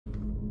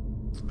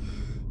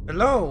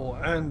Hello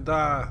and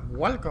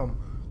welcome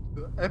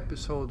to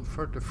episode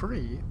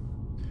 33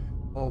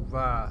 of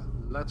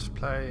Let's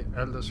Play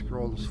Elder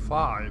Scrolls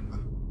 5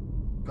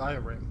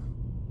 Skyrim.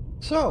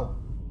 So,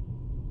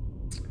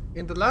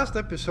 in the last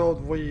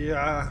episode we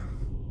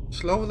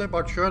slowly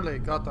but surely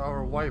got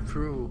our way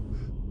through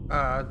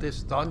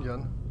this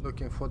dungeon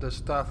looking for the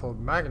Staff of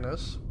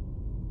Magnus,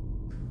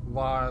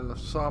 while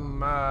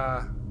some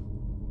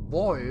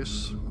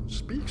voice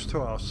speaks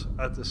to us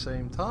at the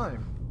same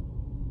time.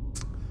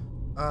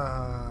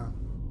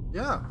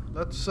 Yeah,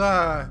 let's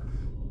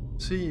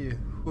see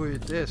who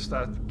it is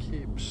that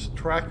keeps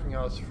tracking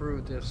us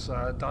through this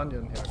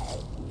dungeon here.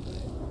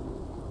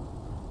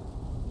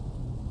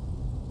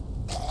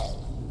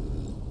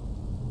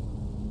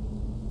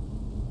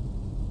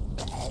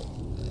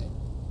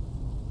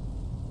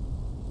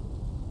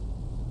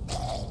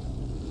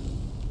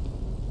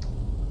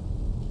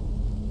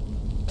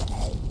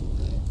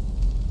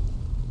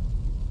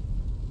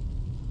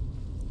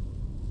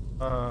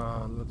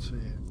 Let's see.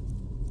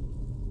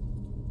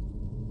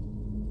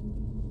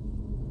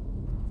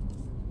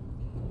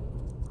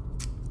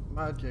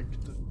 Magic,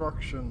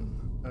 destruction,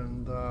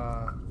 and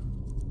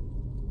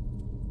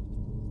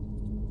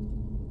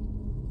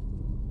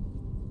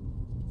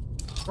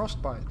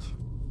frostbite.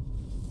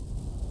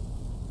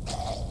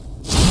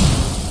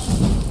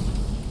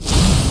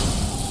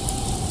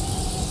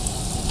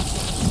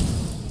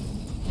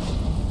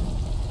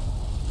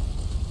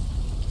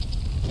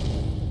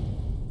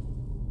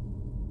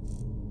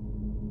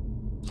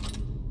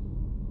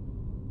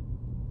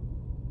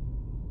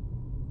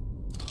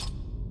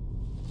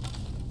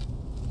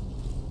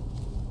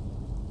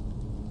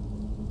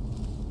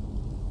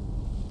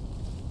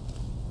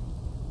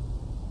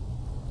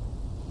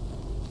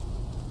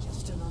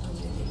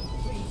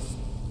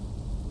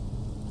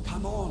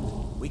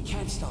 We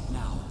can't stop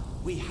now.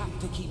 We have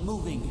to keep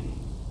moving.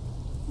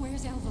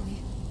 Where's Elvely?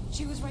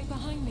 She was right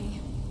behind me.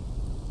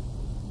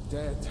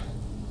 Dead.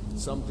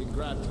 Something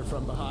grabbed her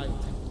from behind.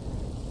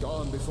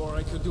 Gone before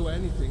I could do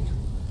anything.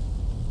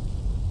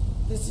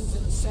 This is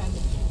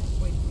insanity.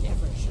 We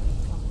never should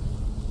have come.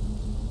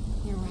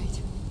 You're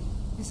right.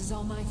 This is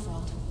all my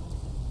fault.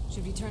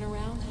 Should we turn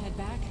around, head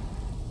back?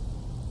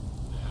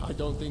 I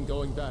don't think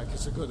going back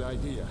is a good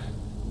idea.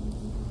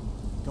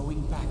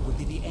 Going back would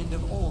be the end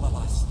of all of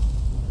us.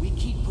 We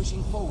keep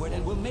pushing forward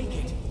and we'll make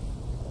it.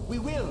 We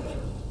will!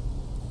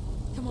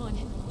 Come on,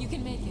 you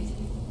can make it.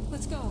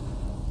 Let's go.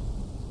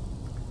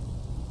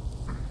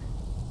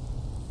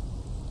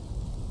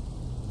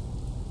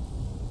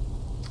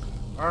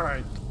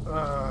 Alright,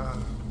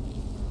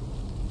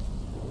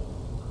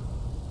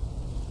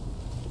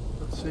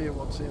 let's see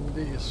what's in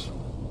these.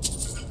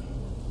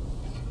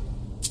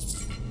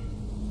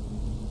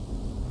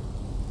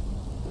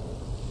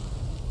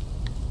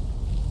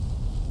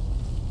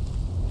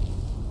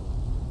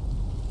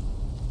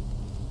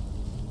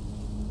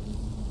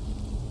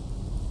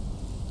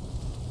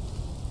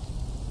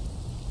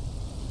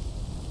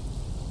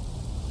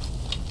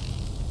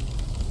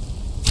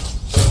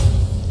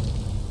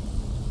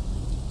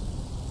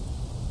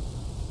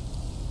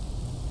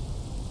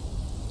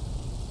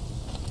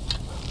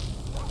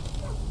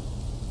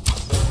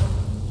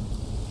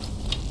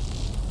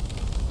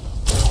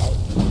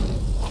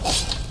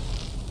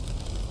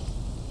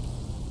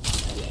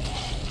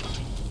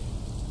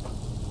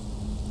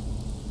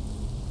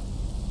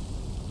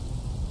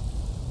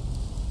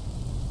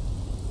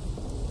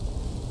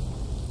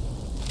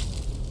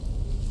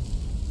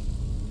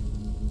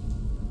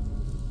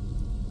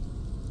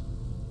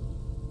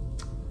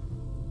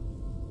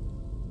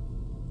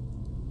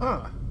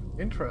 Ah,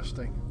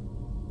 interesting.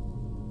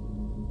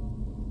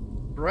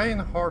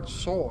 Brainhard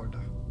sword.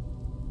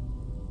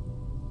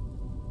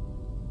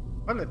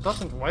 Well, it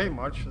doesn't weigh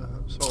much,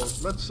 so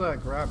let's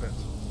grab it.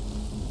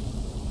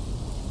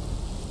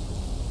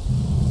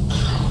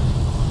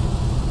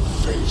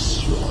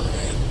 Face your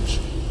end.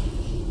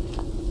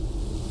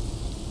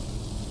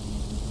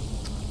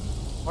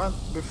 Well,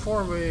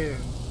 before we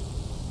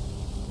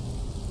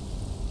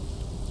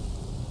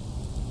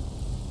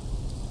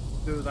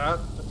do that,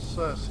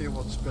 let's see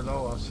what's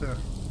below us here.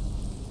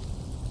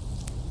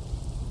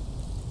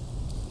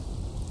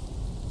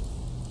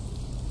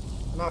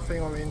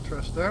 Nothing of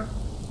interest there.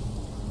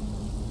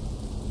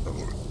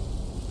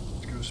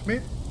 Excuse me.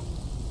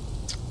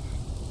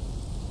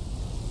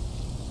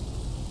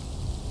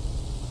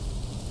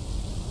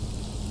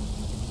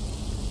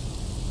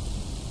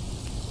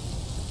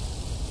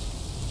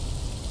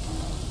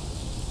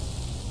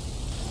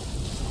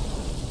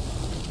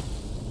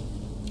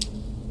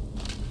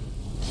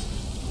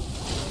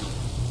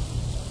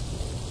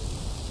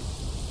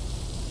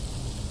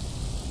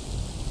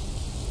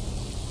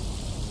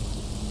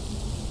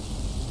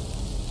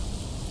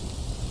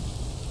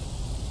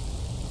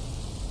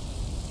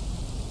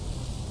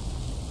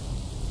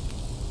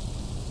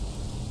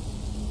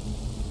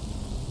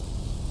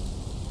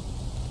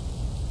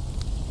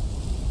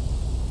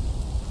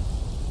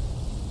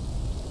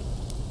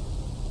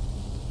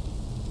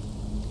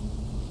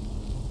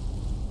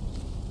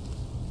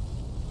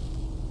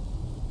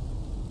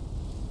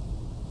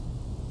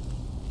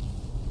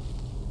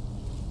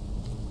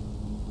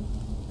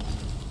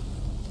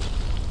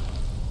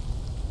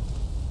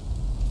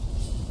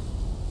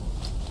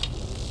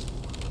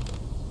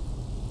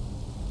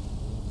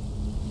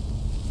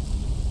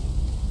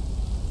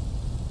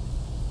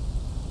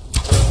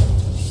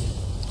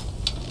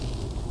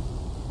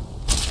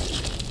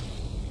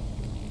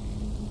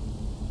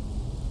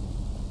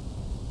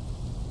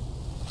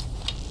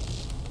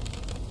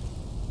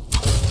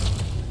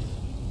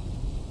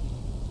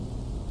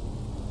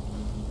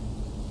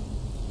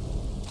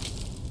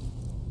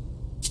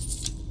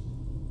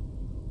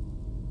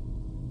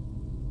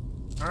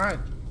 Alright,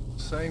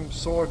 same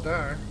sword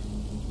there.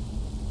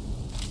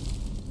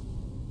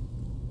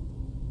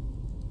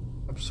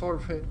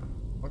 Absorb it.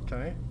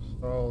 Okay,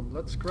 so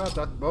let's grab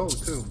that bow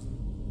too.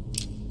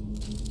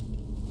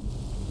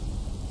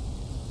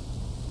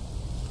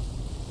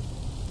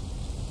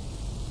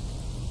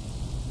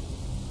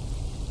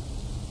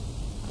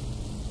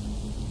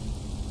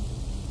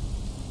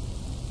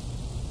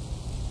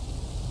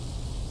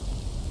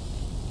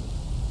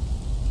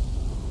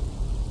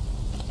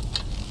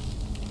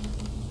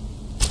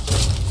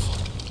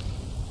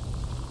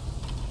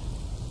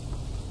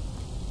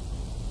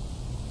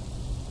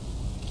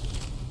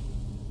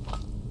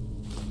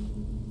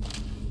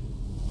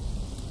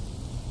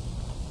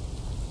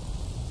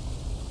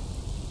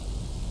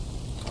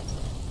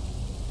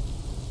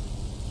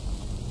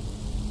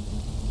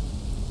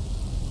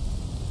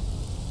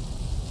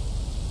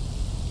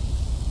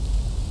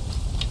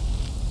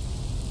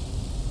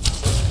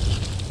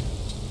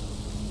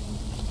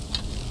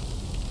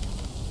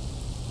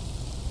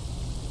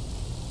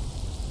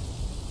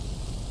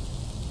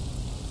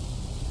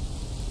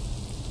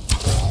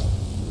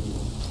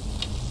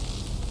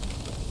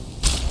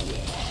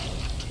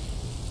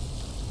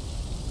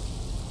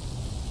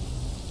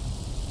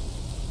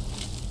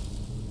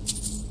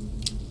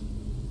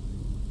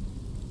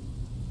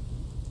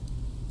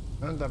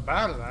 And the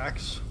battle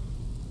axe.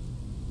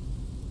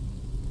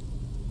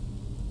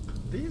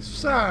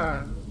 This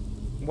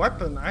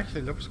weapon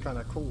actually looks kind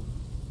of cool,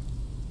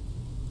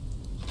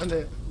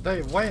 and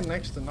they weigh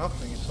next to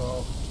nothing.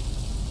 So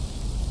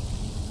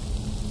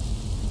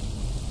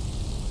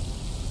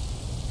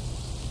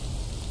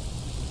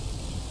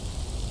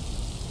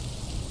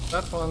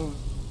that one.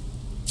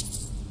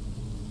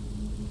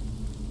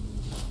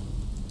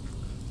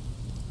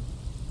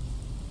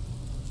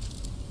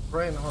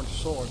 Brainhard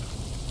sword.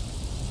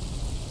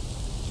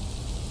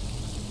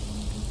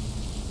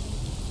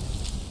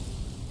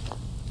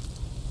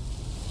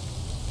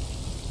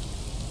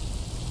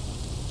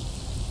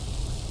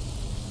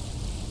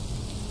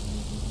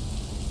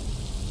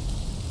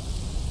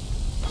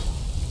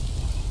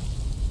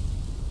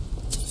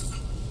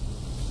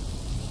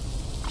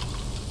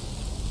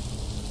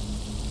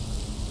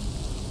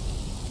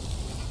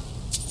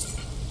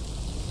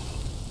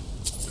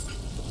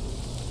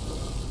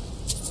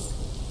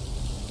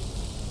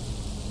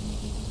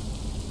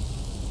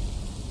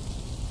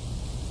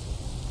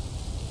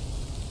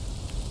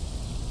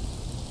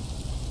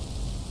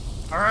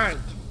 Alright,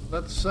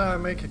 let's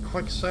make a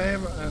quick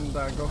save and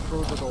go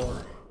through the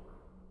door.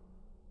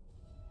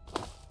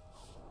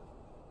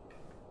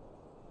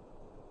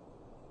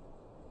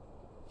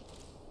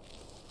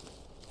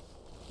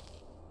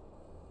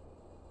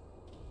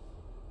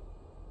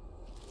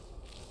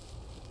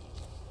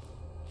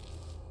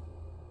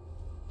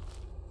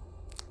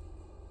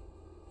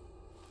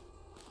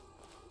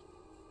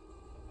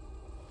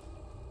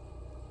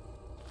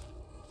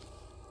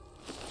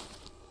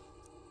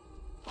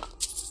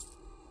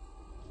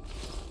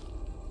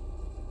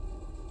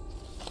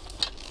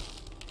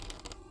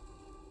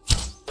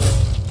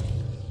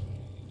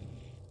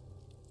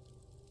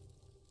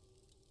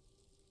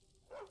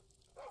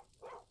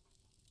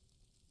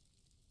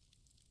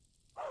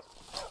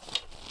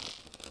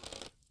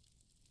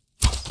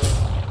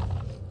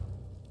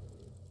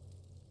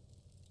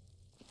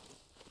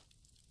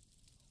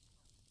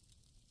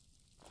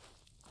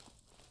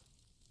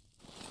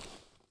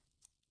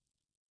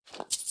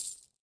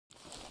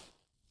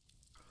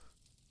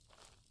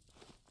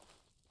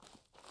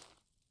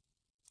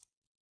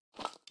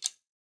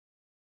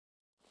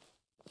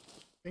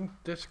 I think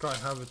this guy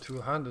have a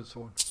two-handed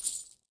sword.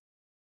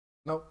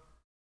 Nope.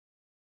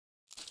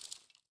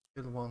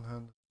 Still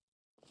one-handed.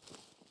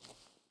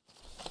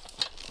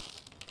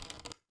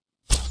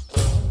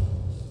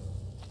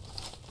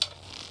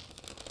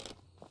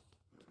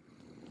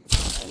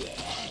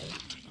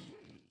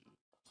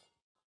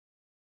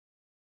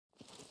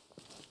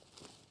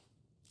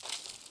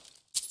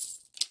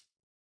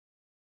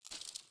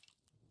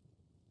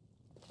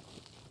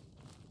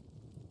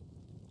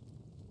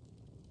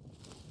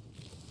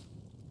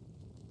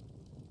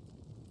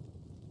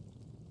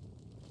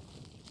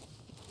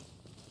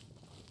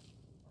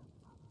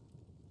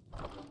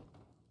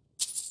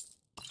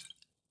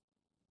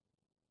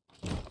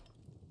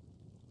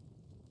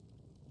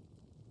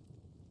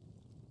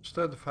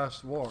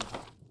 Steadfast ward.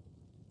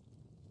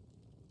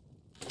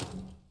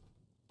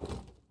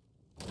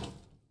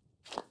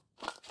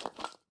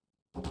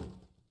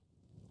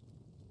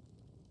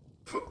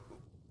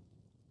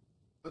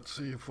 Let's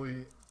see if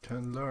we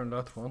can learn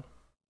that one.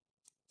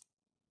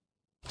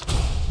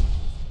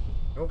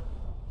 Nope.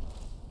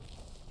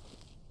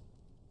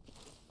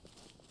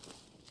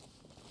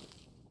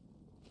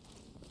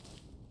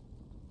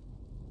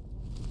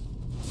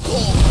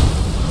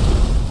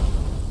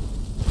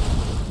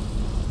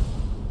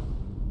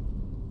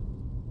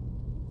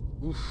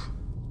 Oof.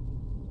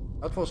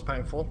 That was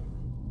painful.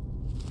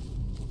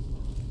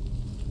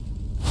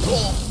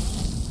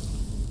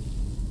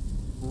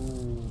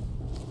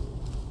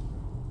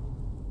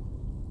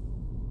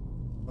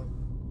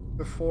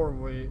 before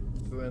we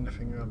do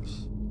anything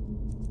else.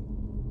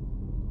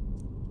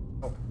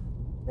 Oh,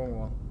 wrong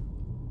one.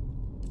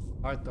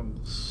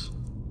 Items.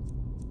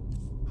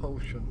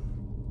 Potion.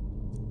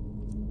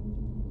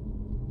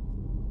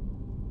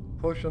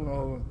 Potion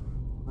of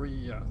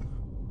Rian.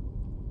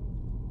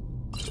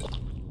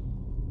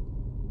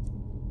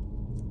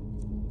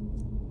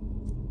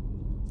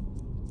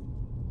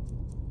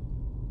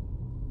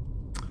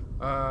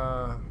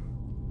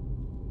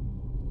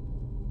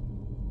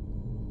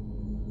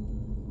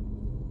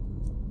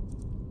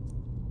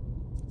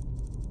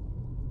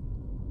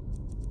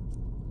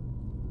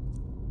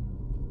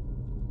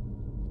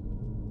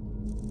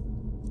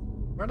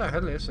 Where the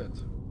hell is it?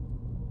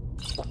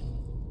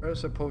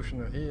 Where's a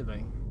potion of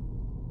healing?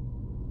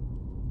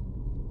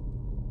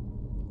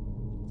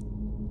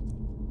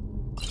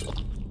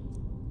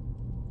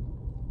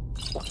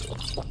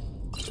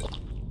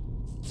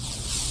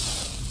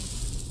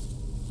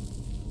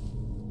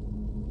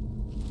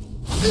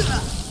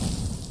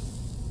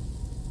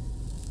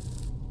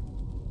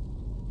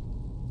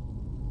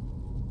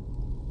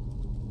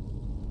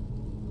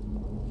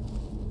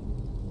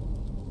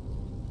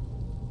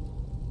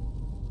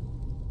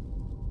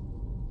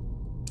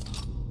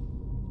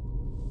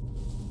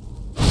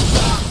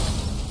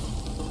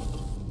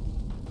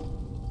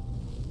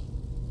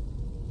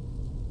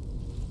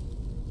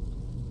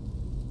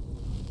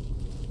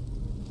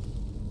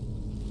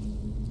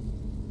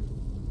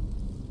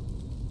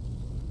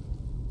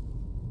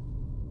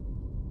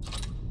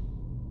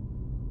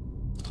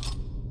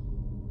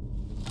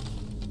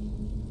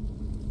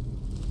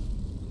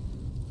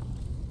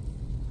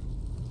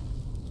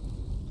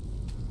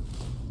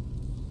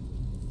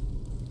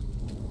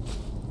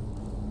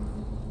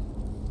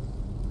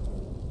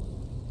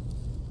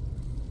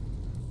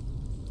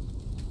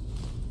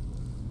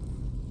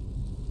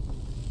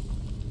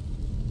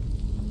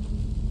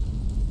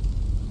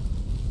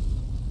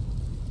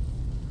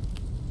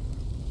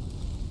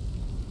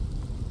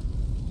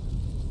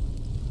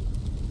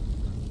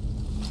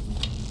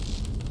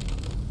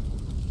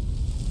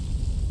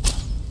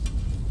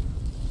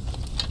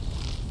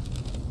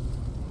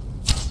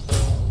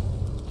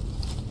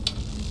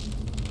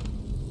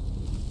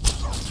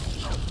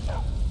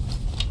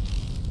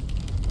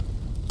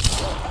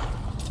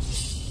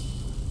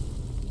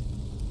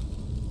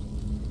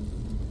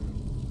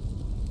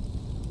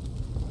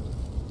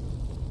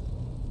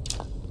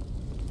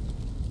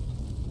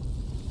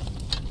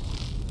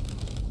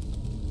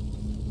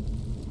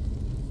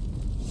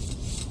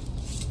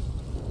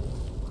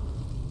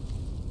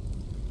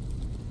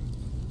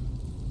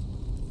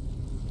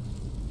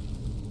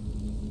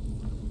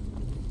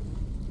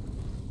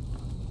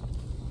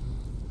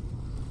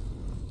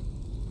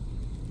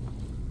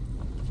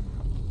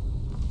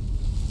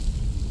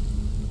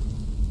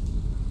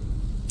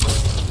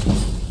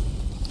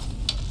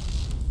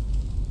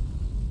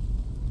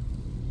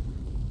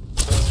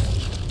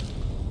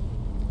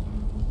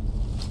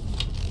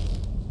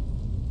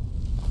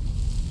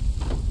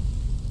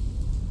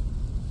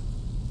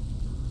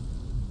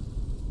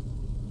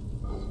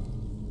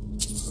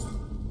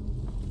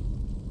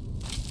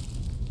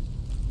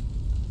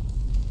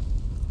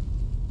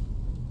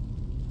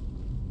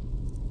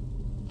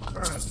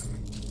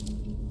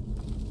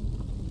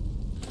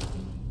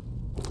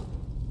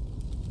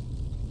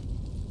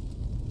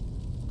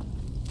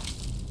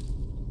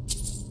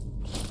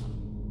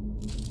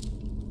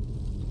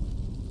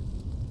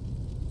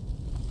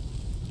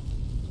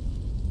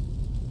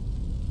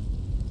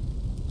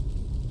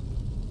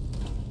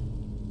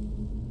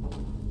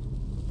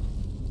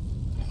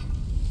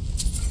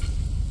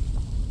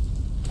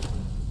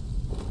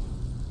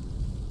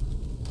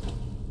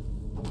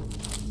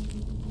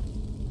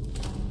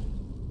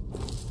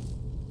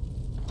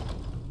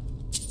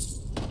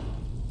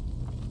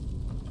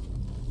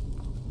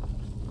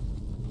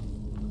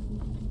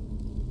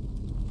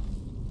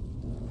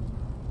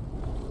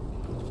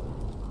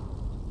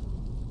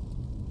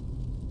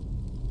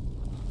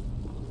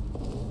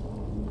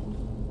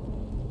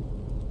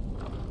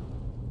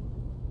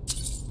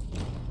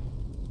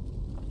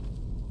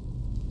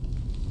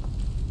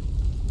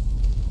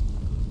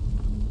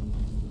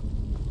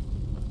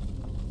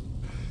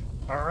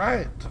 All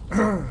right.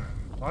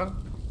 What?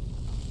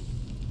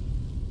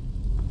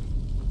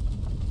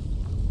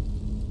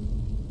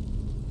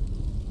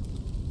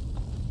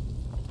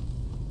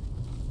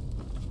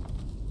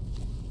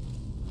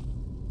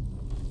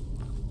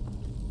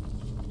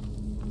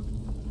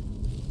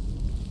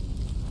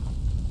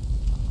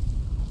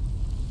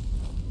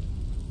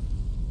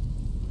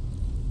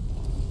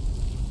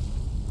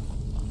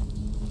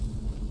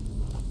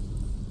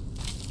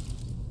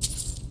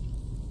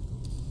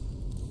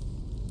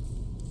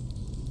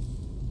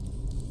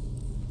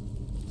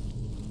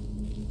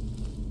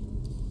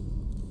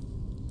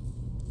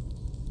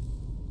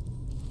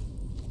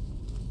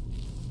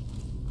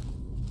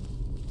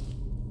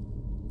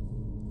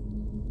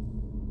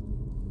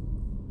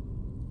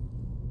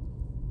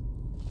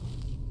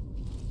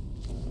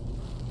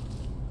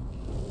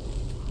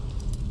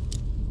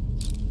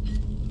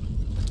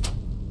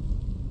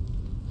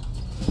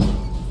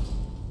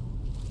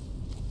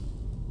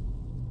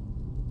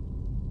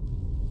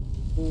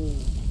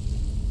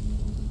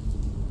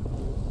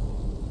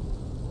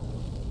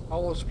 I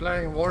was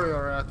playing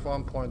warrior at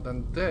one point,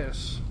 and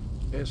this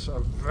is a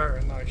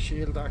very nice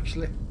shield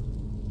actually.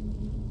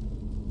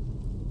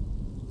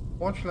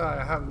 Fortunately,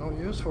 I have no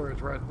use for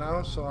it right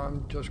now, so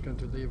I'm just going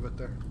to leave it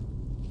there.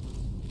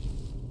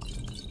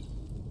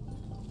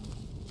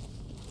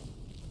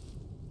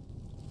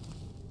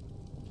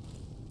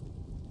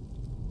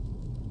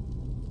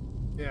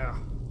 Yeah.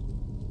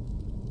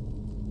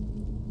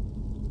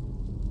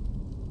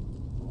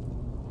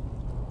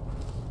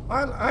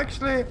 Well,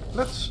 actually,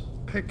 let's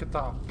pick it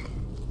up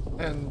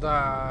and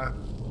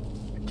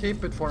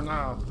keep it for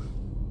now.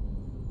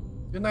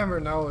 You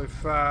never know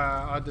if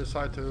I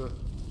decide to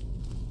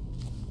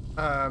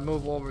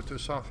move over to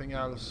something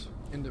else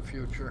in the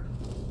future.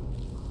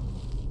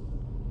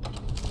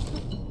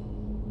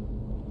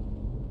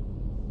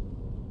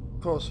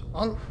 Because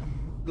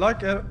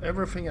like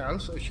everything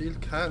else, a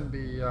shield can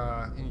be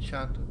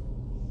enchanted.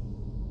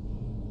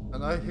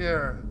 And I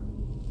hear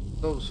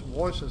those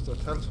voices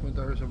that tells me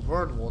there is a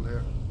word wall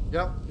here.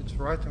 Yep, it's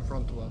right in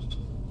front of us.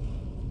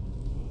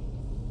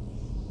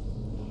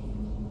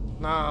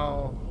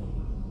 Now,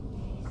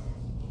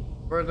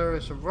 where there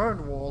is a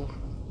word wall,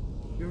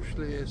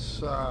 usually is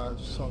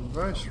some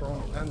very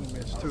strong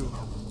enemies too.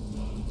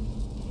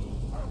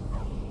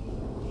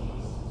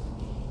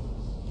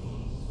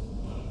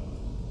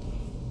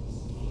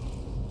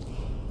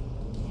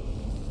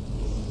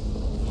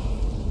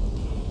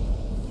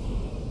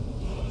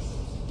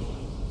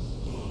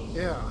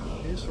 Yeah,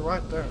 he's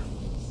right there.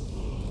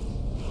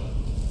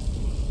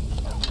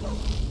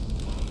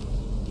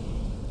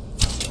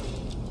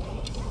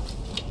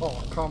 Oh,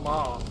 come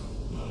on.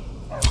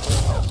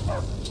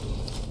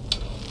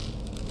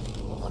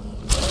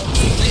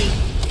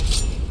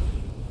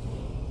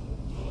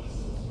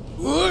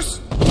 Whoosh!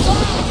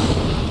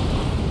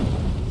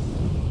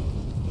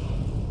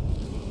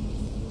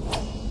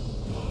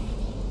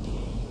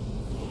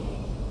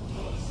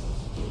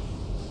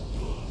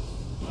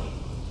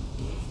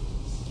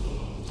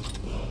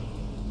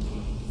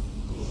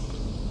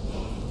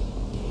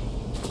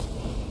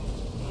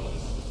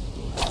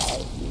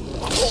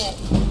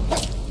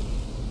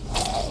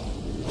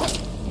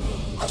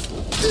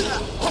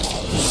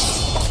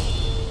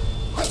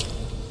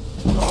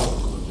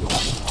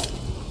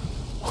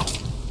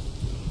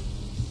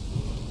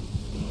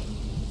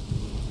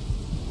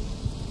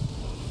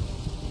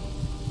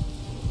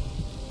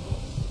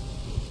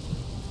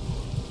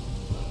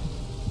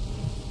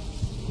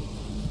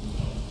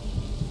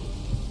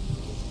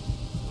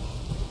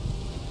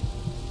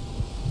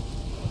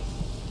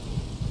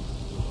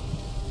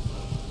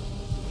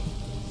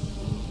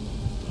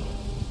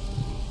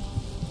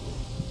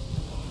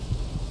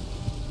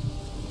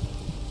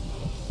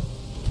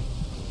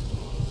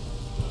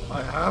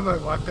 I have a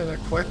weapon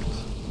equipped.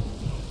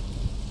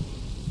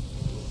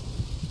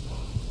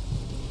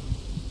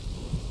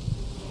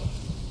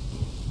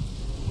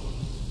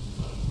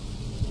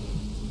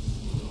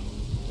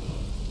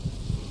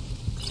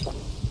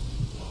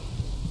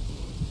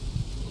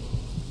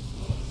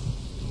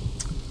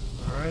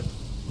 All right.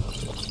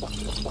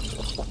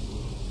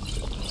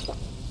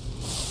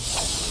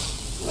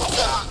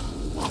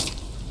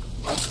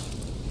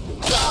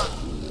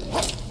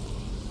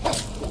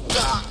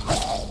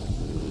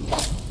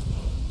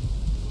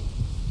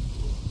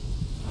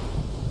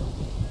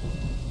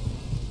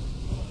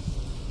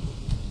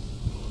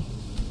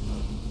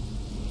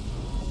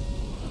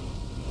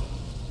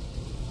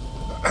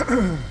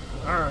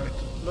 Alright,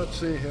 let's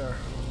see here.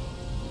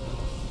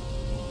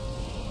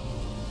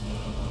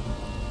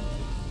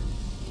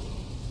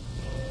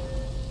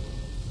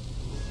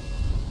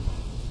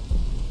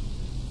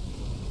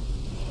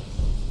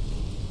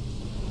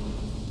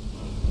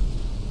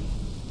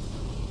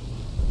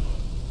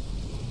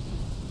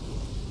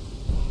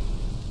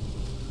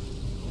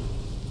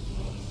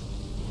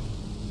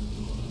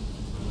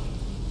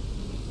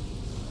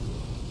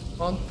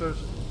 Hunter's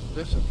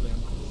discipline.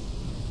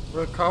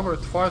 Recover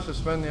twice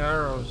as many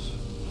arrows.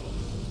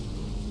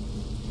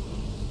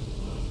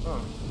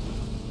 Oh.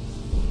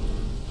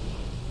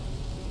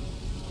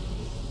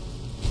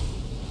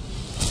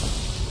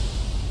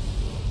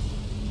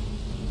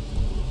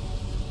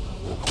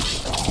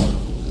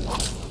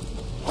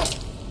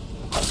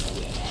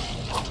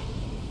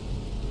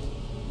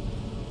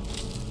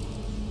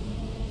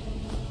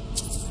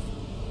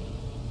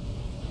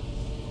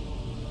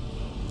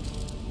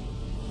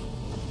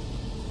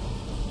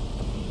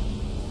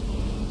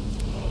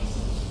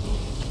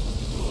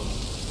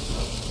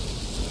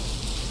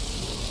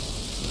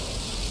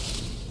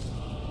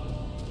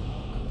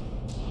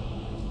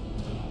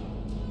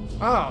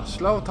 Ah,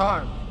 slow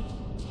time.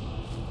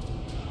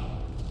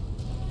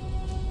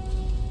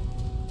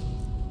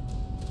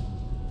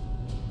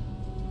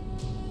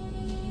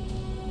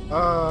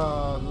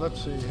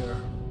 Let's see here.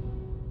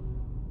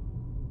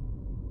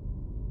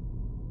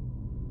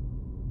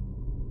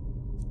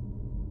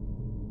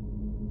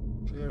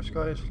 Clear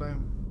skies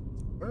flame.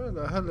 Where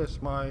the hell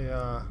is my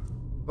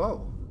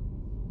bow?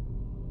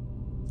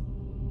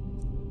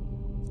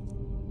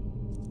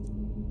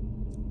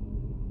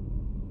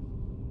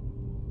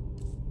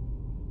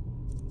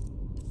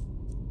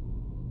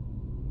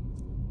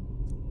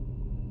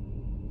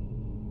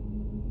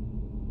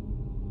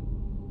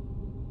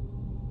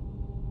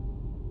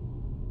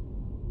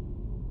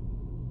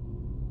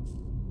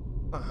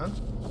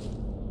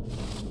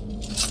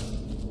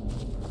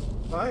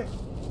 I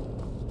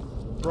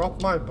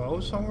drop my bow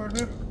somewhere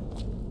here?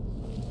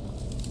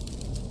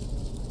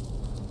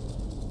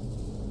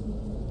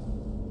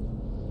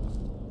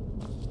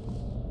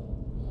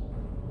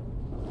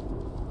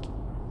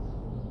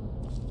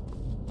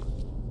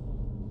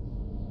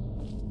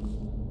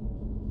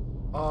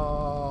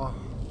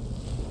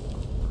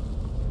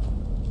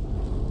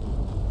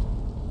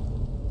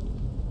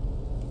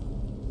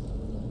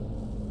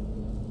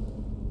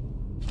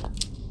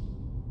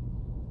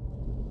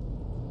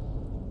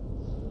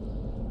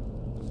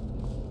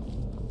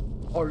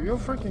 Are you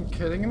freaking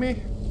kidding me?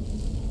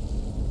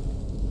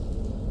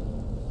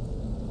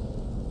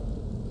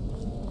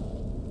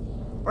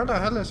 Where the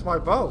hell is my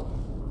bow?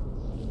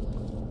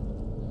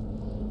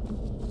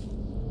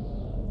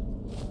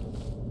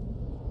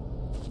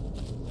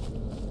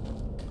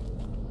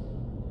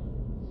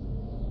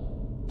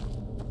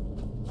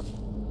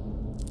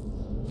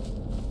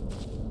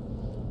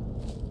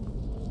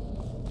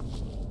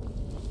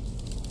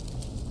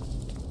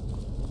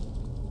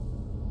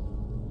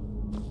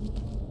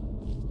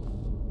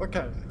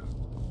 Okay,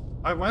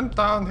 I went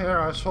down here,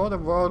 I saw the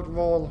world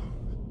wall,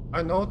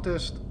 I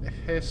noticed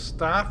his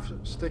staff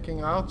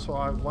sticking out, so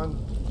I went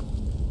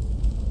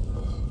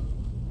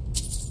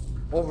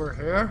over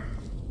here.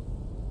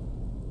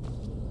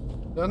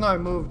 Then I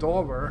moved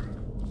over,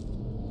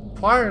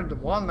 fired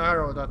one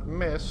arrow that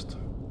missed,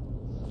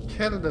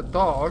 killed the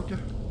dog,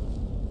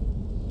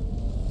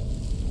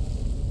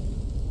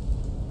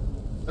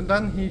 and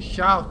then he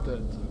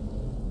shouted.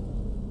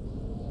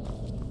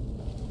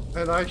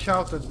 And I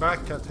shouted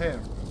back at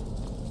him.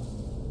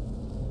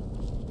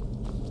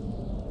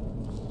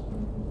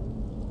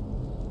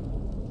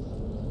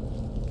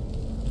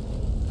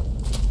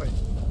 Wait,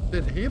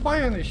 did he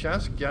by any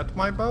chance get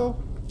my bow?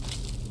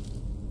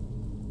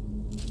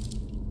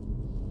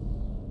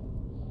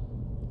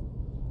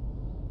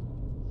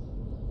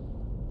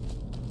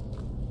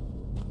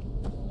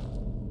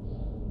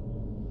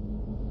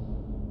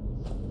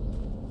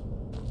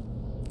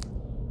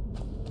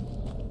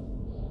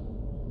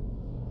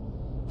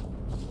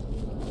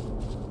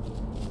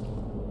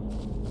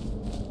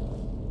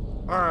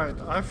 Alright,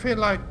 I feel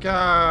like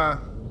yeah,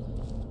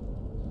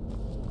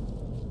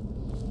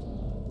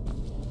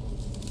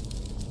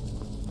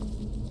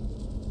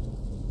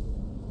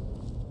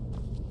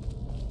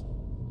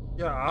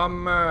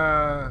 I'm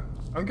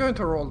going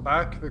to roll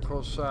back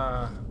because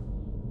I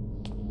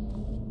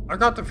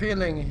got the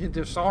feeling he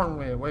disarmed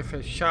me with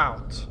his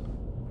shout.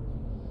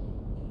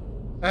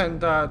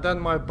 And then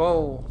my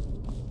bow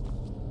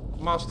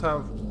must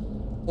have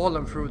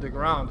fallen through the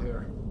ground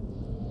here.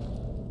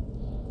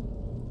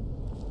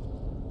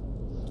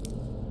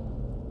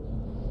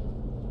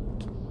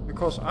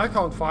 Because I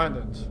can't find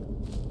it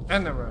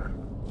anywhere.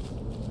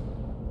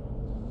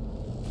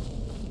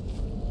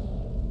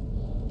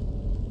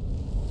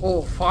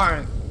 Oh,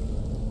 fine.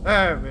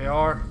 There we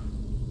are.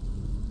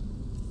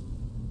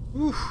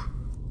 Oof.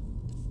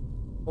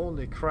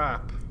 Holy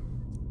crap.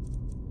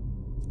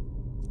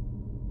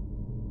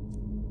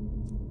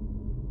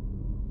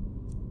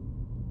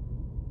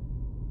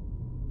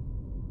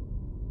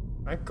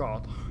 Thank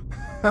God.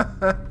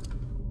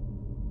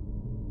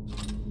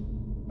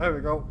 There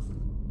we go.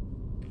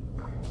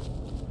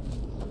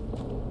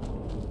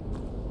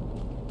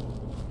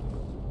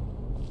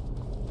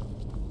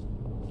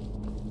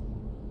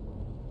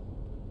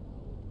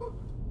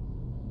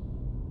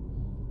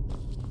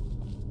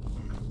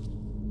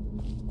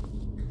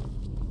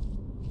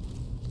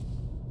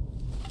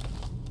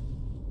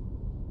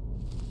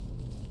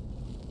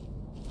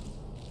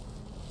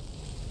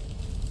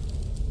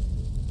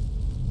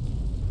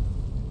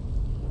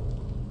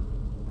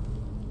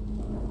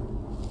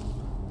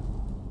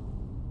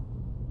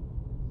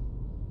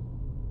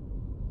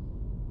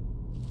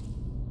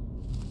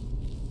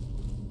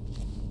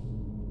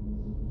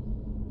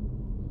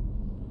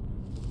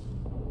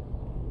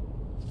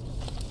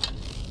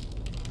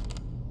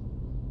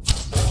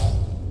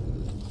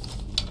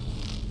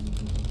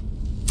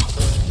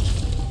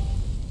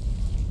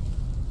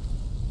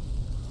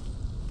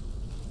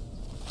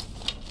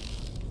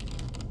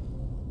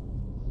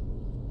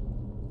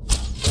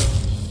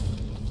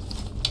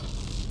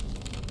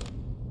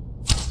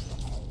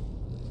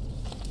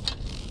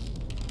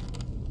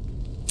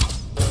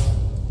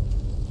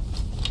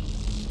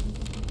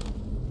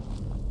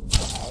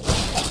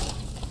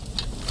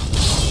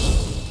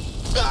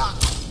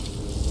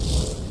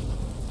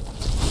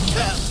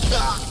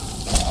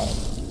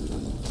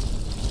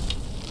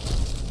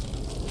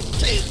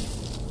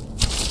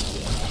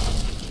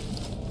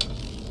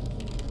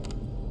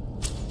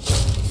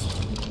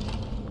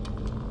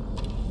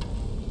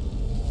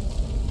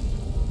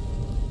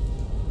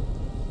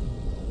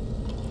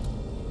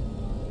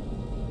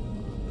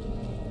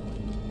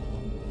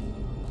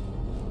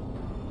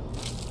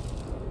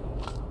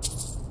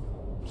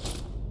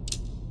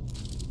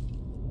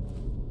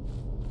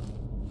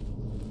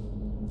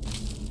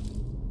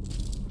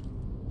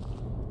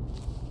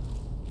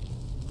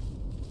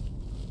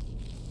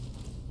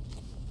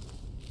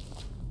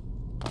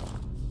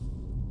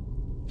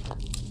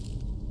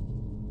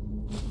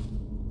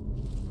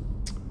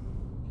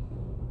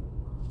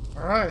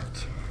 All right.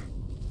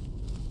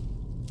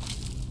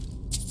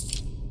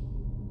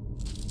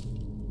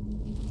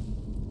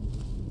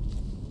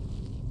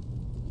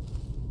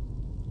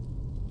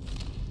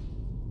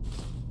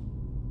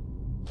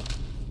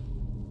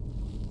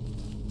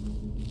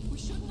 We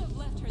shouldn't have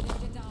left her there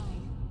to die.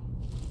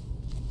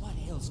 What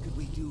else could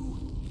we do?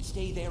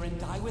 Stay there and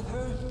die with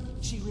her?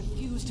 She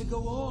refused to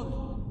go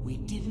on. We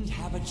didn't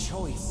have a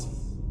choice.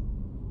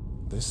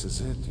 This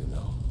is it, you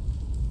know.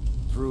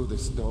 Through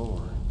this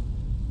door.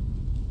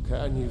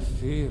 Can you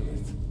feel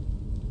it?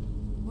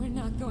 We're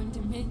not going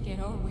to make it,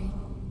 are we?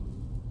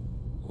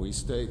 We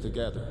stay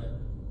together,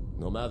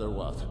 no matter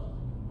what.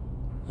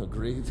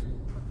 Agreed?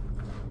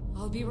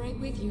 I'll be right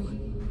with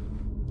you.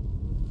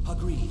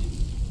 Agreed.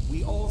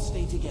 We all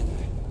stay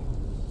together.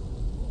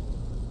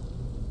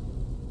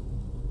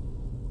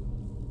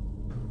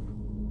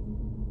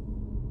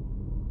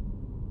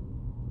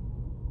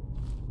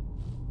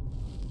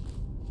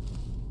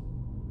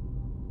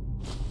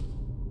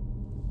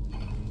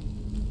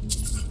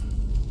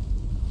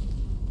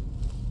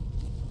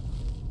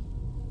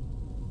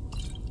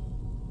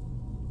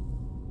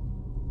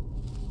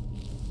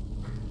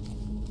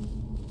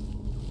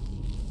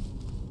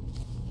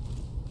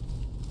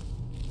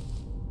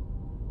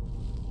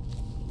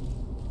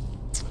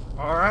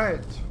 All right.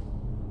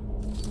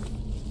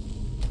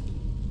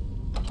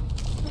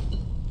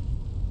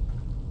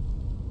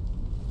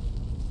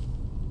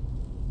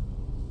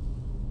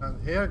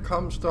 And here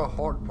comes the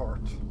hard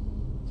part.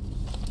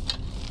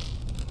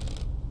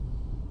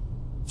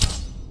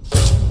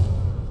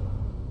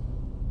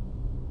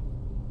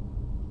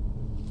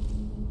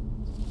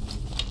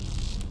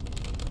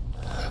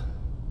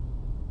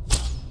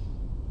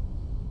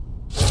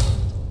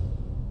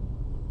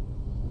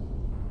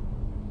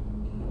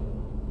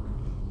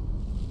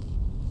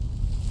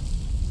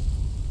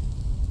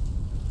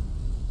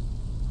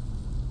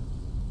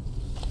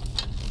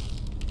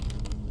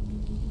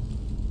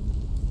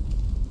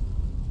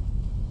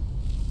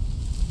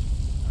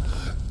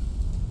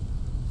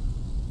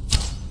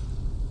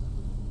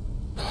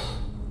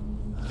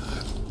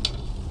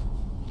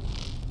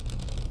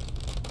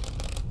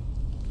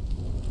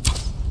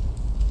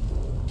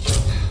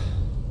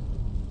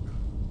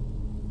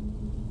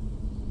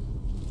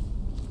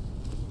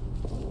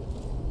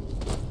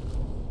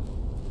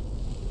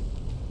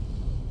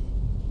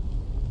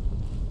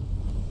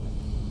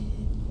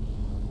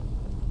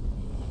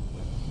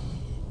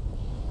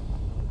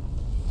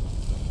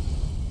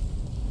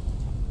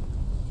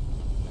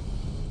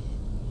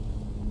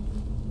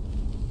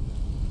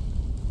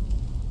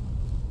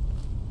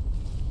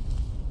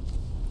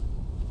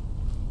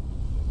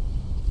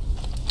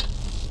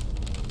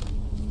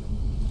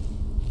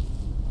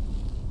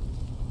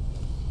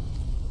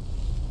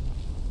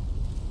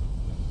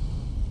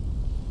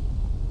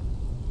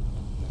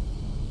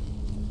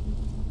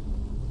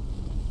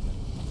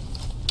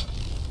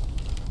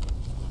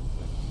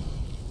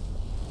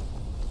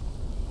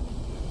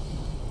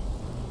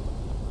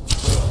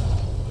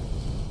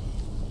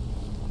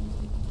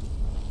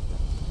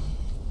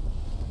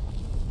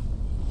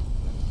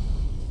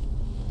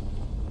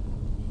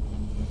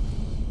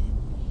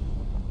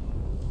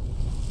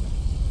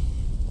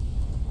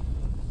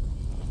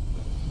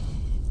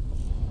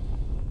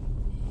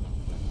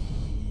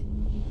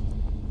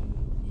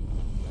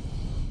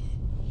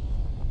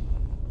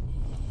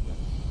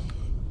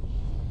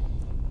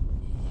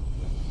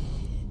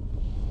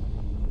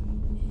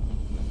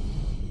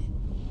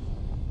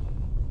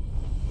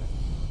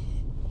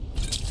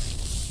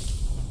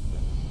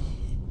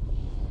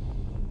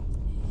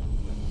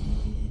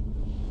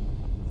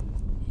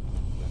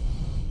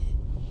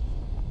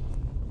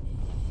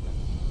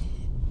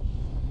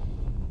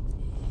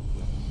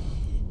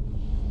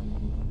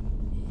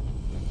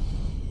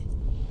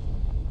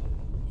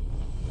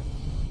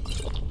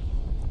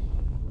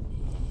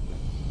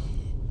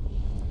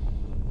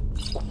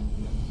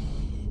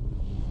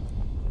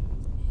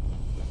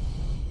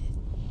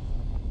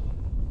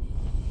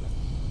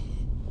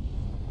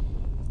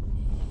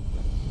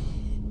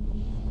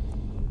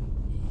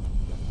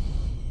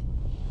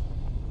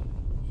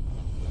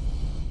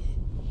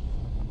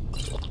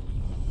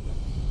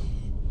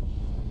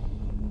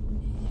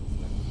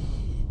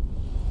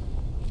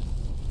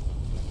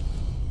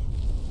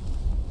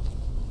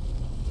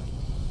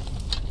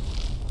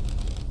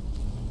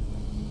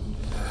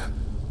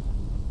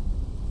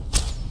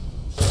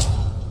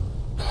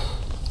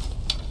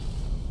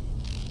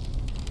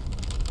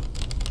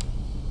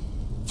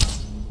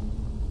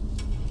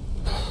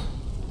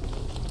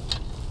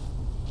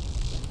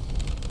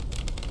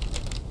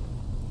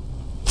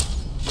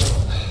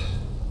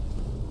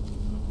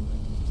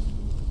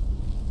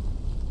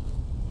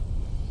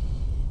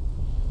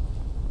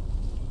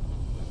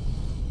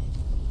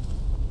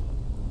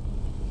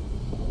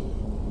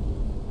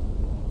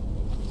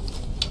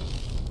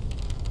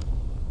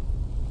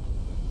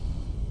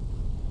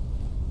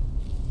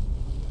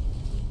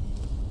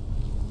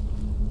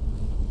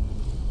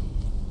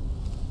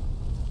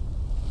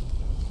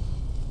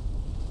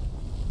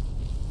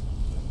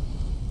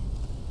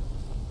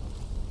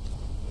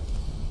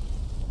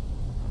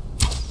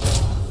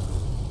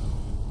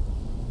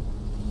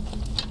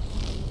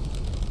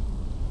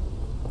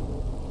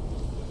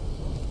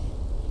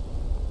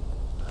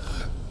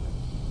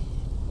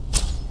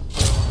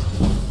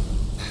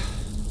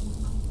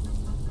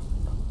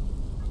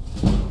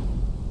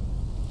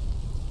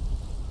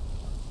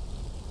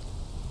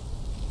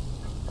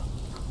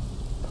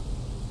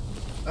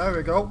 There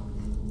we go.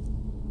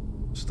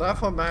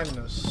 Staff of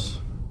Magnus.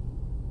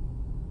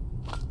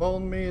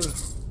 Bone meal,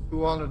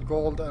 200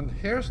 gold, and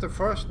here's the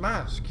first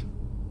mask.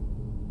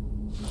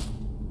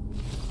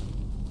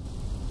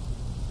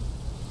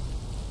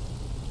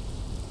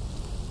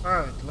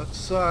 Alright,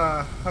 let's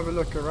have a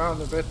look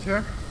around a bit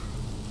here.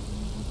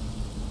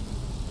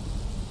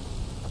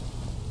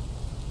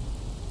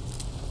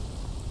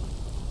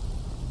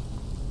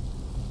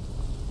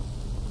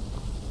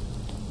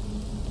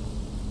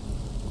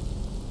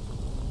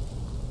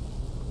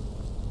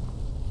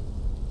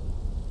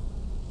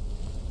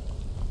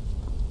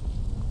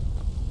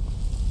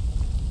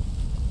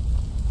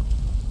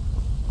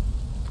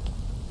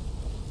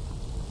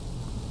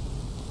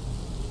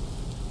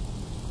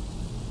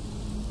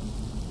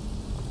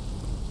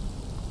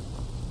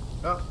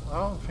 Yeah, I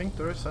don't think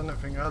there is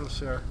anything else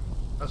here,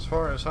 as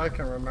far as I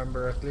can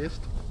remember at least.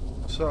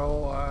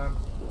 So,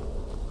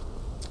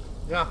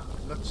 yeah,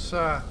 let's,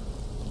 oh,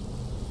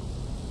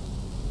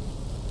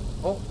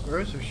 there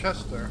is a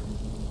chest there.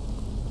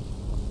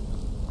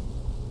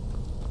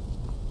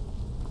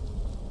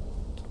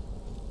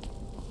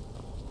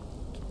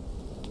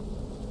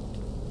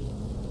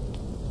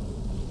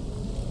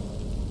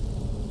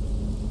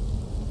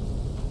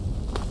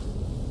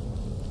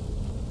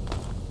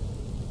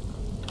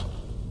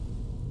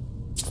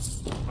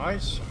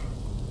 Nice.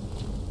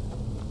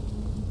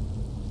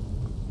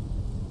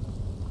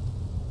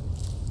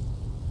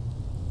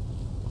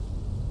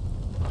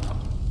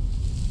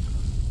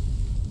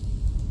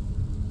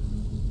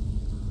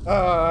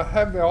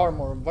 Heavy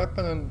armor.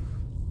 Weapon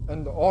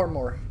and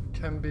armor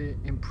can be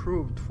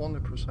improved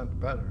 20%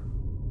 better.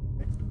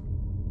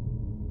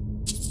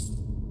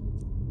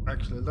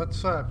 Actually,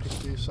 let's pick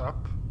these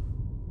up.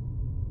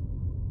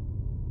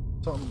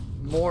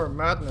 Some more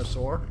madness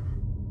ore.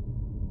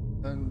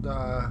 And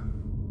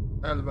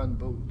elven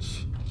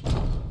boots.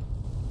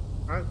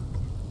 Right.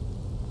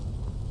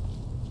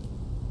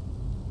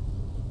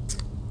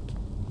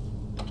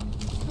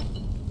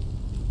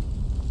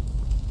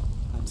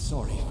 I'm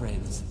sorry,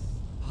 friends.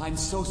 I'm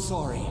so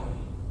sorry.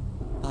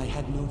 I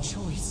had no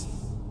choice.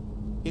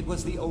 It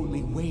was the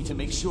only way to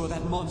make sure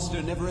that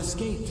monster never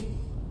escaped.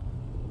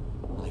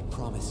 I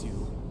promise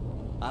you,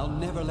 I'll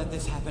never let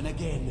this happen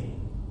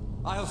again.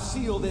 I'll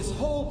seal this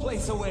whole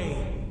place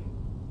away.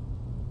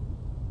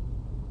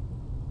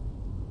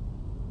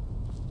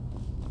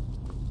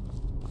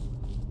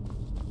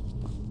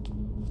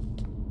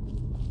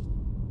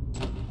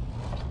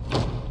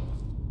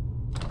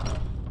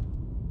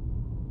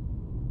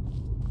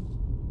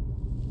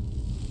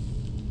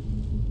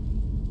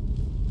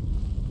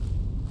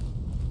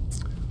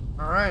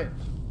 Alright.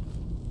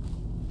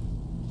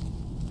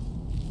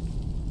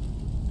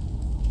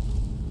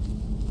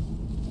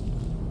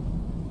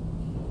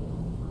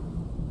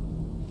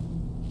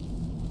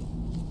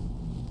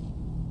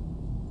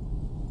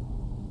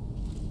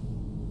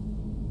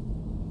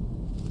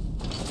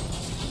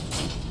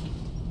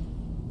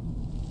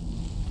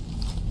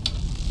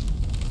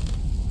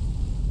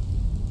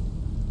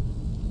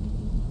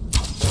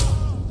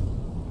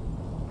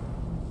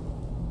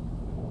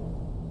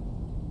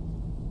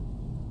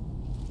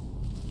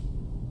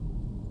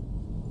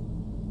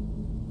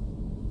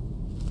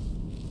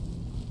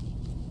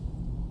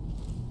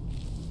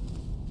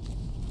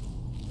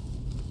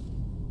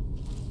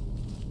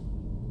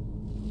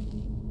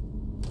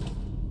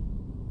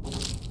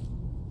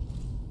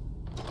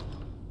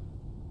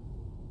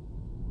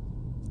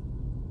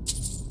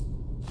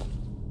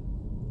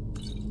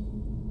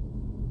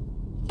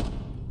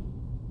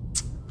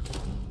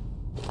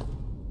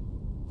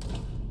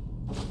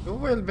 You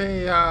will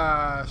be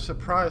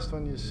surprised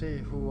when you see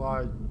who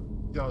I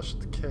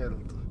just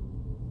killed.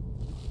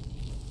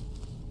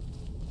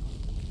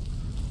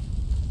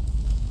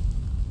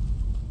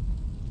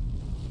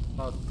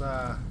 But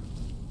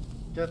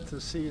get to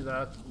see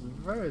that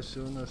very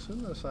soon,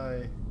 as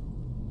I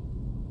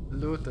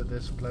looted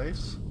this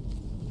place.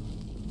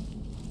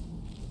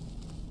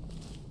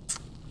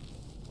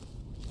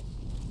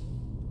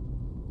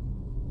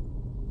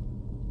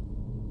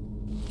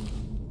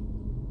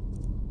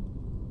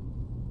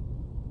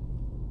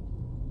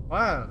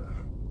 Well,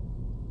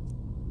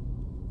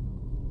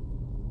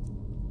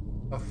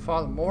 a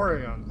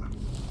Falmorian,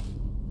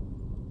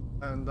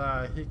 and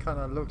he kind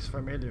of looks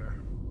familiar.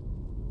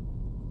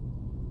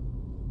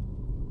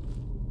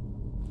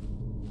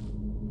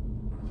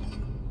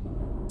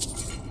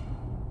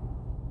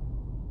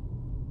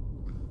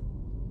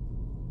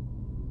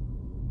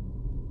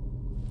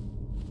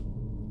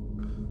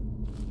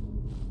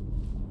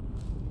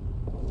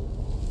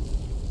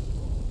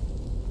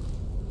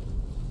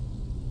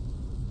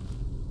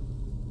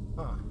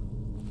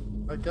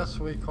 I guess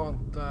we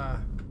can't get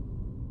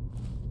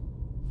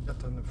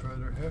any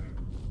further here.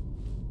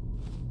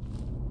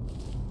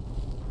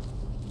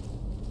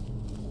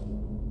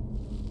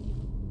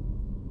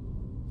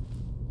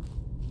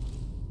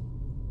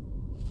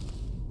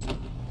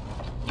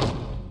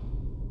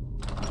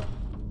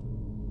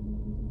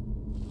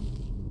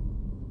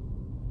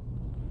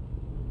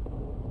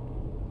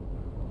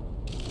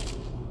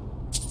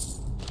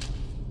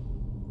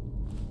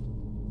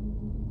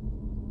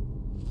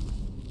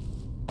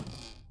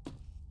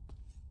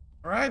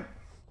 All right.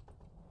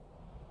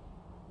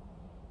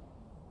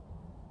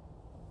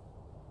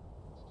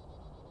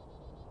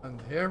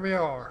 And here we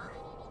are.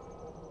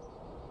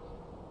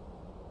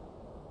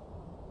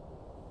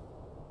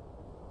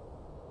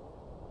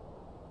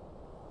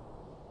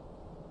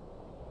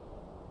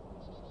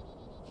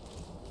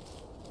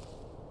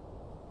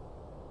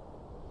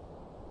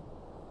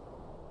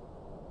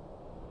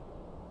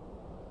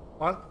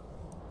 What?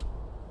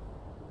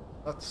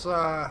 Let's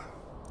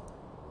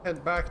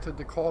head back to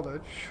the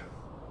college.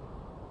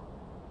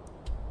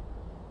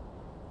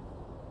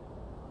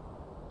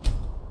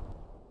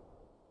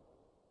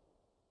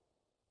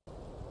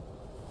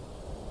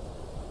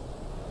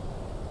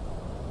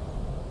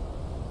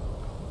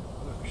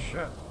 Oh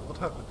shit, what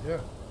happened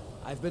here?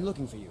 I've been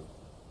looking for you.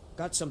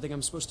 Got something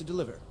I'm supposed to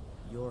deliver.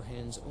 Your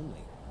hands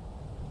only.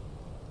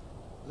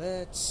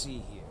 Let's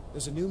see here.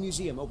 There's a new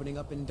museum opening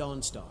up in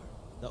Dawnstar.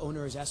 The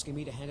owner is asking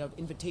me to hand out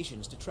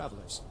invitations to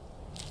travelers.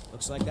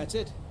 Looks like that's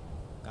it.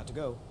 Got to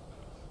go.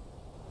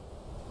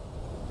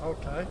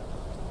 Okay.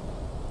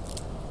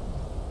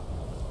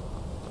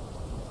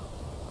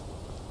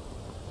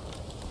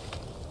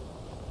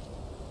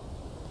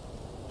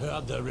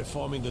 Heard they're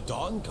reforming the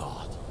Dawn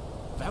Guard.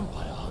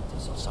 Vampire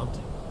hunters or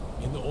something.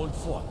 In the old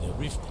fort near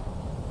Riften.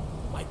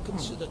 Might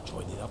consider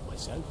joining up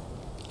myself.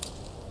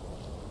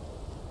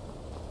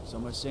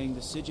 Some are saying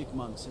the Sijic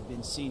monks have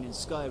been seen in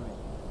Skyrim.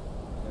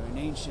 They're an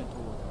ancient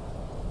order.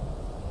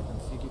 They have them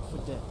figured for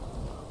death.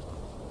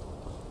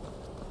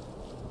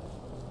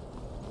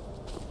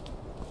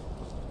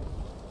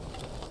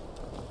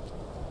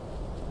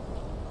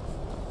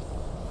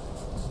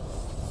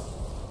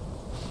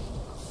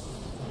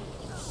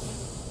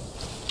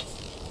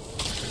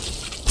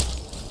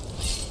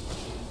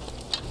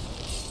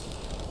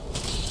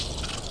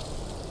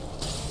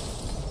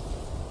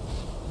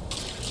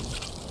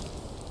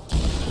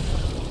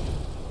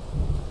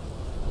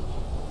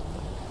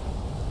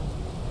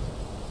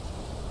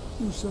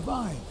 You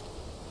survived.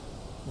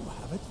 You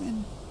have it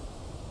then?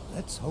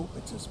 Let's hope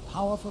it's as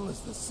powerful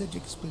as the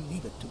Sijics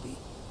believe it to be.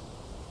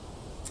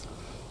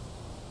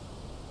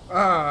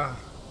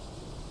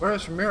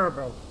 Where's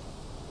Mirabelle?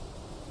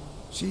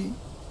 She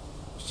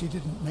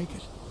didn't make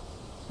it.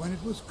 When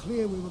it was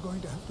clear we were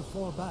going to have to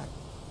fall back,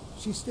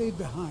 she stayed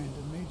behind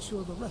and made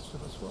sure the rest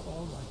of us were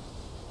all right.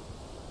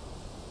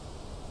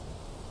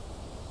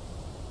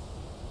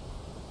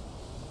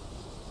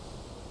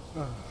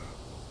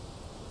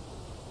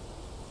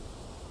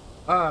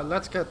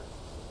 Let's get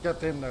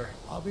in there.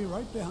 I'll be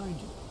right behind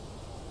you.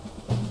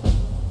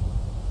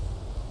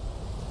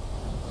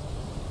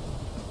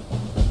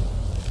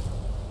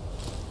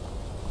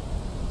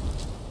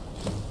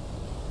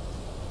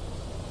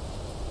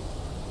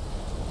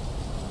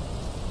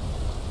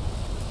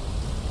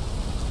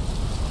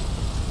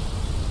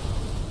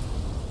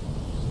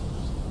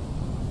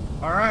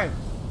 All right.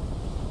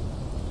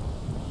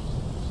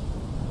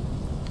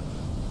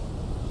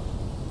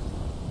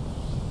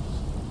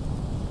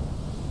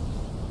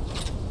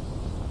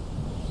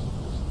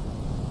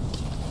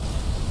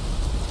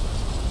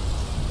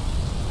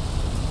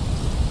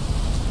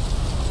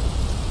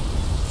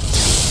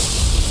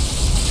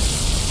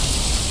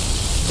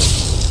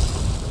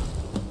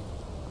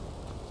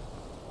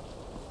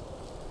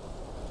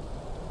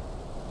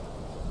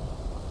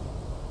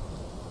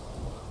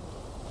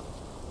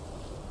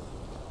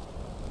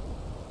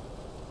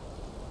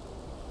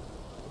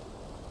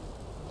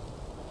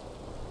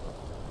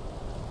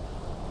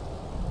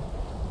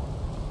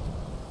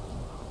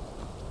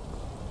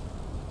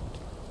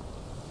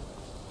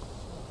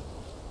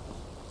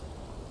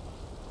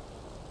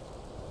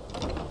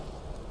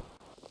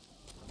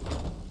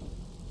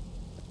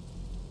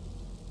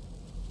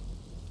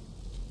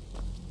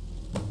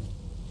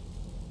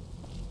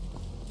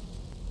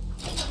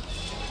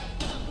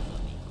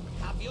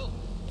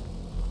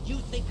 You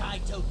think I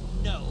don't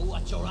know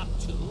what you're up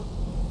to?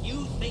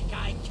 You think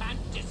I can't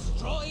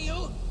destroy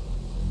you?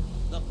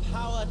 The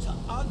power to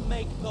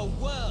unmake the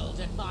world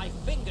at my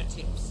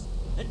fingertips.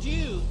 And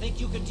you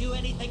think you can do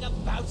anything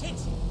about it?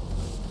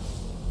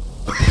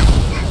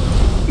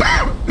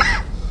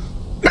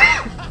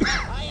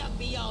 I am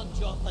beyond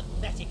your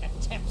pathetic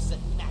attempts at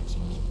magic.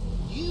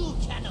 You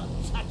cannot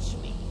touch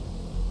me.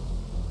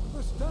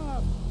 The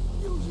staff!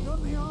 Use it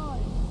on the eye!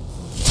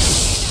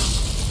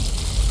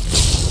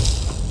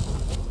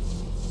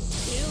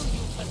 Still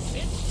you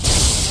persist?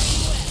 Very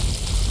well.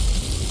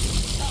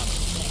 Come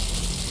then.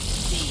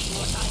 See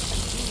what I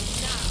can do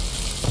now.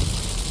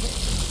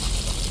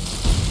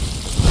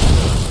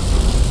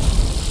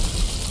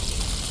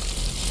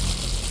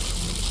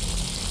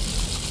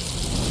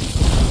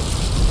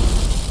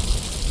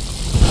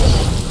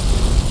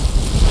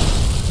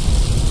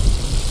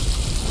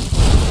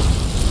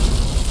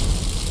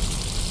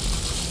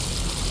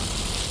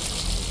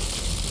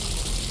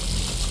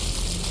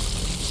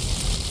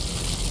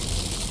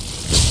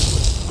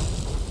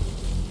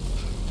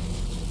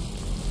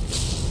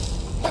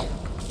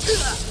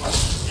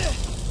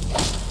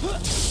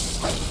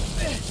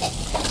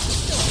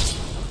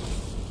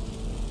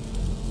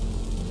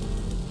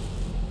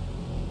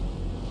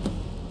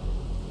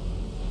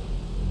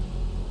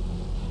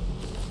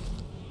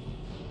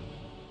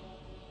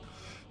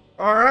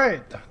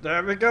 Alright,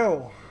 there we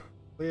go.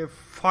 We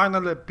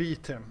finally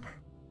beat him.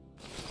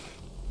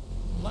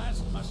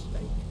 Last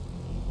mistake.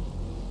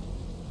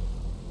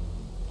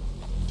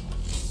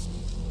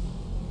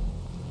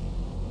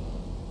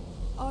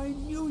 I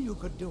knew you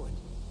could do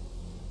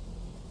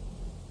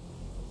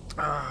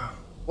it.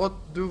 What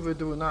do we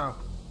do now?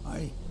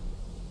 I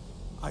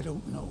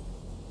don't know.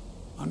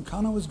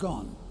 Ancano is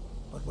gone,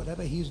 but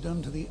whatever he's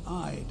done to the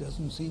Eye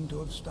doesn't seem to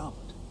have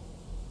stopped.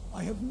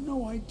 I have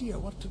no idea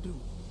what to do.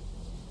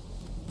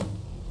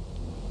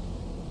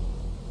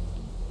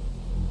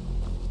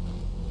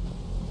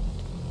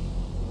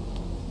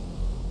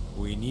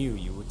 We knew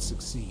you would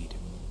succeed.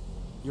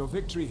 Your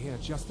victory here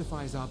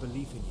justifies our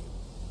belief in you.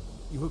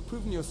 You have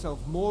proven yourself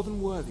more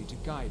than worthy to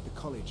guide the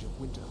College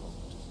of Winterhold.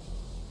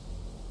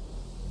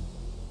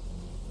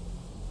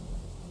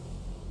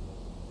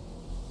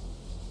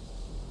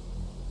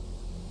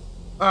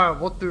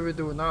 What do we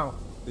do now?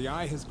 The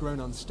Eye has grown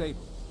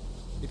unstable.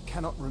 It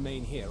cannot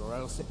remain here, or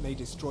else it may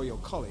destroy your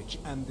college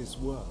and this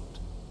world.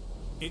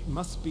 It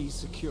must be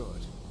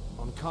secured.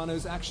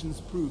 Ancano's actions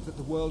prove that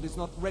the world is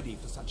not ready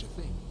for such a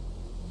thing.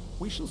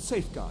 We shall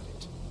safeguard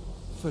it,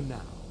 for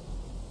now.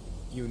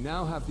 You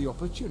now have the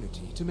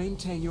opportunity to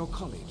maintain your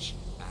college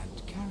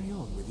and carry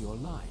on with your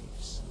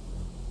lives.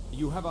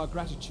 You have our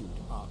gratitude,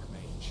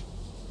 Archmage.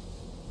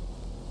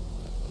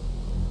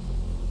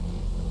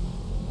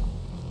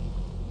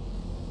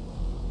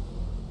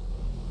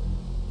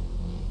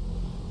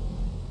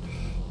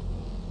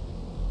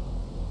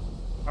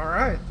 All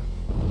right.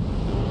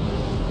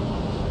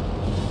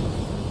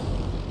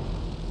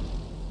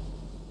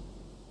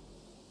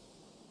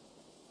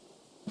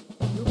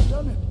 You've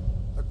done it.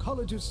 The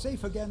college is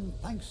safe again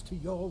thanks to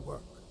your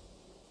work.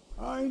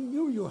 I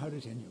knew you had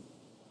it in you.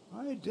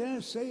 I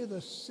dare say the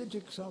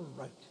Psijics are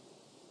right.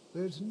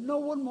 There's no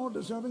one more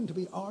deserving to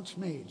be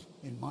Archmage,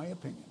 in my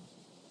opinion.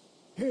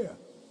 Here,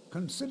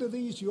 consider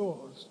these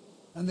yours,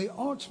 and the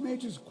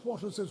Archmage's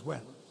quarters as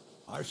well.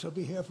 I shall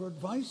be here for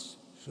advice,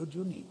 should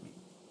you need me.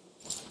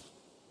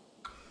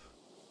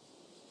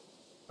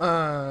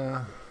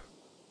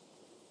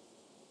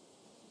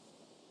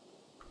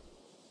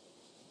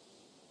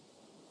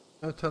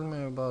 Tell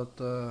me about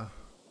can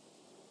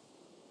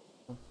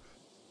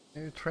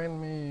you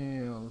train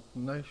me on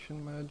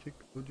nation magic?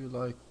 Would you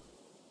like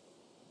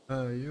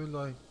you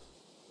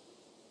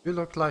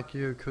look like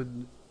you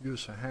could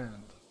use a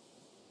hand.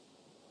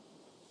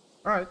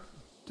 Alright.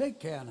 Take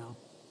care now.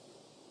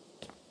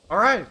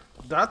 Alright,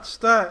 that's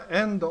the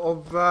end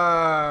of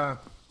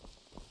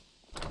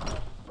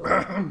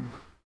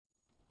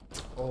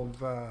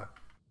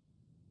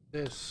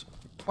this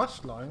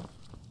quest line.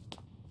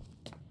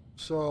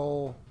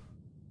 So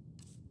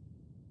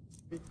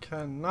we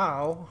can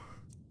now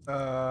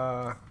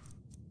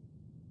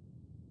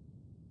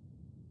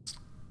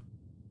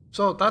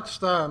so that's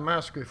the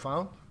mask we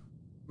found.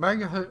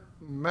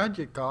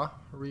 Magica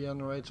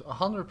regenerates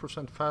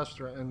 100%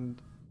 faster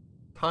and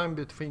time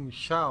between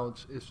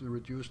shouts is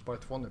reduced by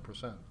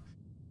 20%.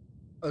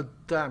 A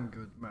damn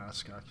good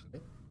mask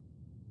actually.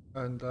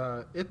 And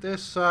it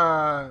is,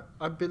 I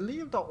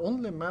believe, the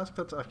only mask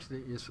that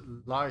actually is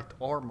light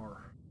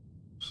armor.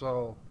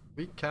 So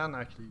we can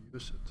actually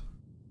use it.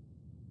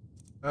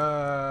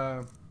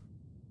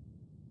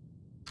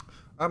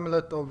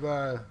 Amulet of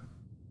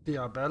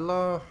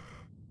Diabella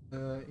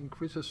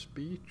increases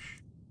speech.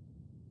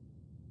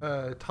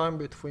 Time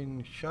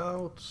between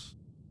shouts.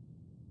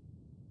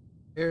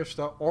 Here's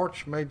the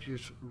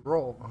Archmage's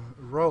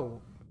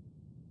row.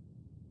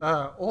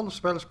 All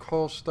spells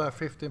cost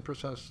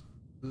 15%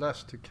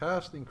 less to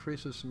cast,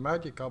 increases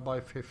Magica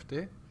by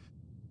 50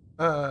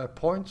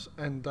 points,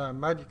 and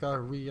Magica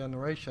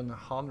regeneration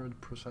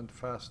 100%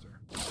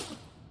 faster.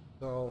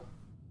 So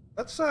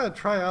let's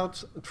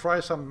try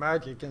some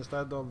magic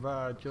instead of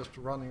just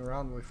running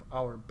around with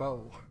our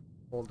bow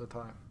all the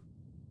time.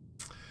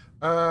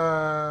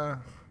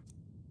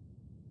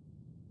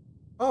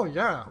 Oh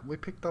yeah, we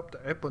picked up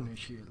the Ebony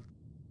Shield.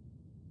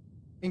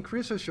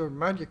 Increases your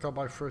Magica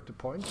by 30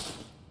 points.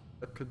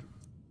 That could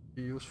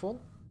be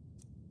useful.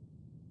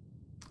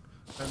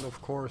 And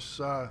of course,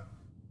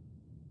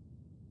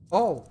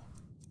 oh,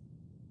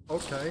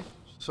 okay,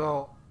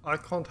 so I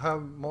can't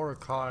have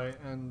Mordecai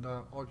and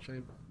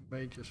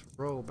Archmage's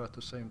robe at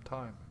the same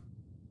time.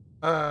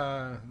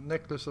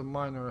 Necklace of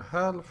Minor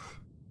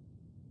Health,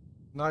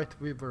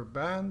 Nightweaver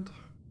Band,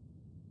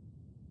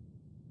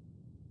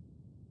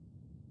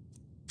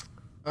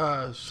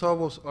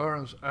 Savos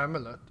Aaron's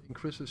Amulet,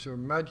 increases your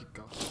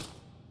Magica.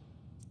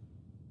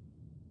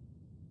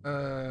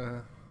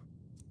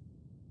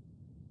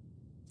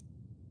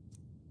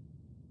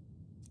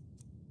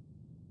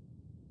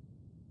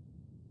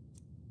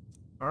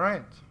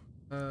 Alright,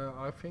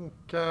 I think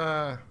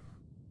that's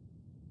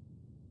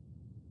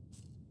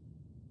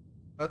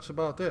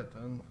about it,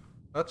 and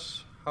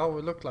that's how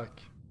we look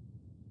like.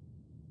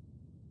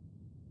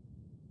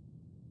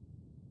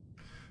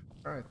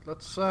 Alright,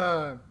 let's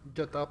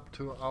get up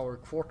to our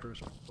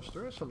quarters, because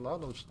there is a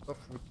lot of stuff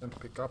we can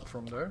pick up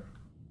from there.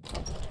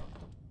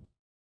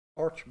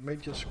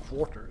 Archmage's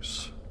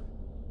quarters.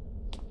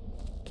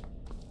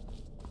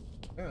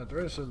 Yeah,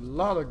 there is a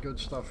lot of good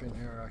stuff in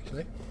here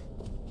actually.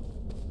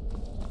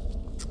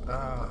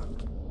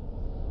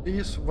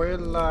 These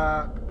will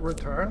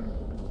return.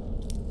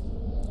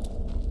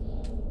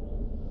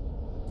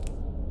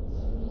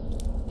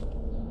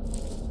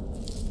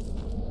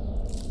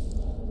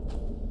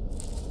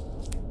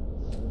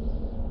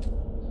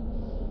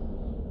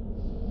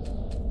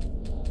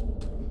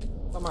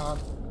 Come on,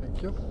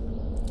 thank you.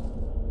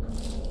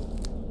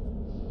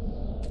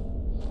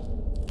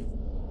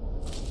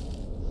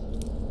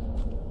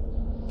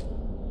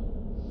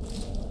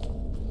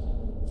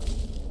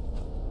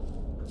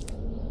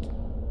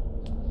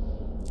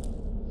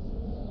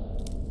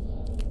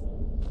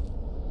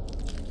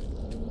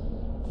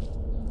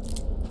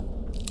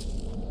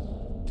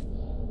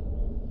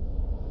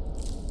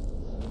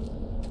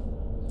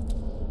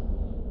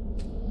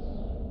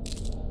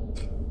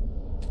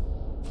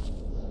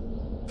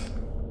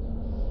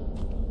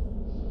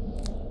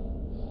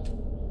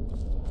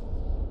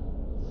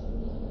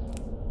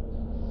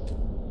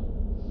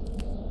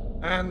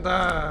 And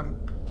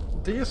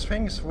these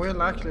things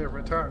will actually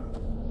return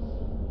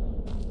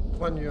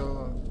when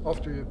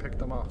after you pick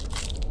them up.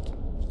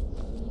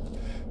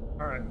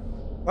 Alright.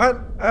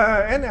 Well,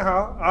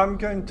 anyhow, I'm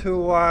going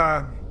to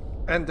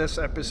end this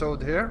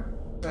episode here.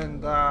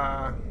 And,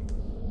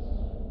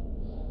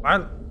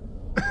 well,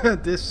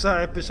 this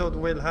episode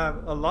will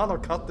have a lot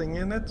of cutting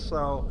in it,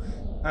 so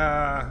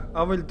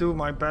I will do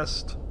my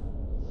best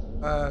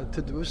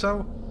to do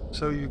so.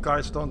 So you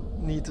guys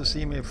don't need to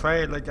see me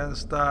fail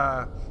against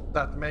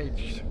that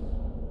mage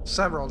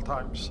several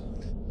times.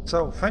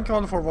 So thank you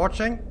all for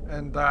watching,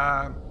 and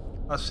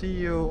I'll see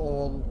you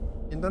all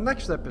in the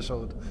next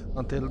episode.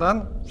 Until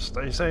then,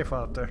 stay safe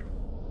out there.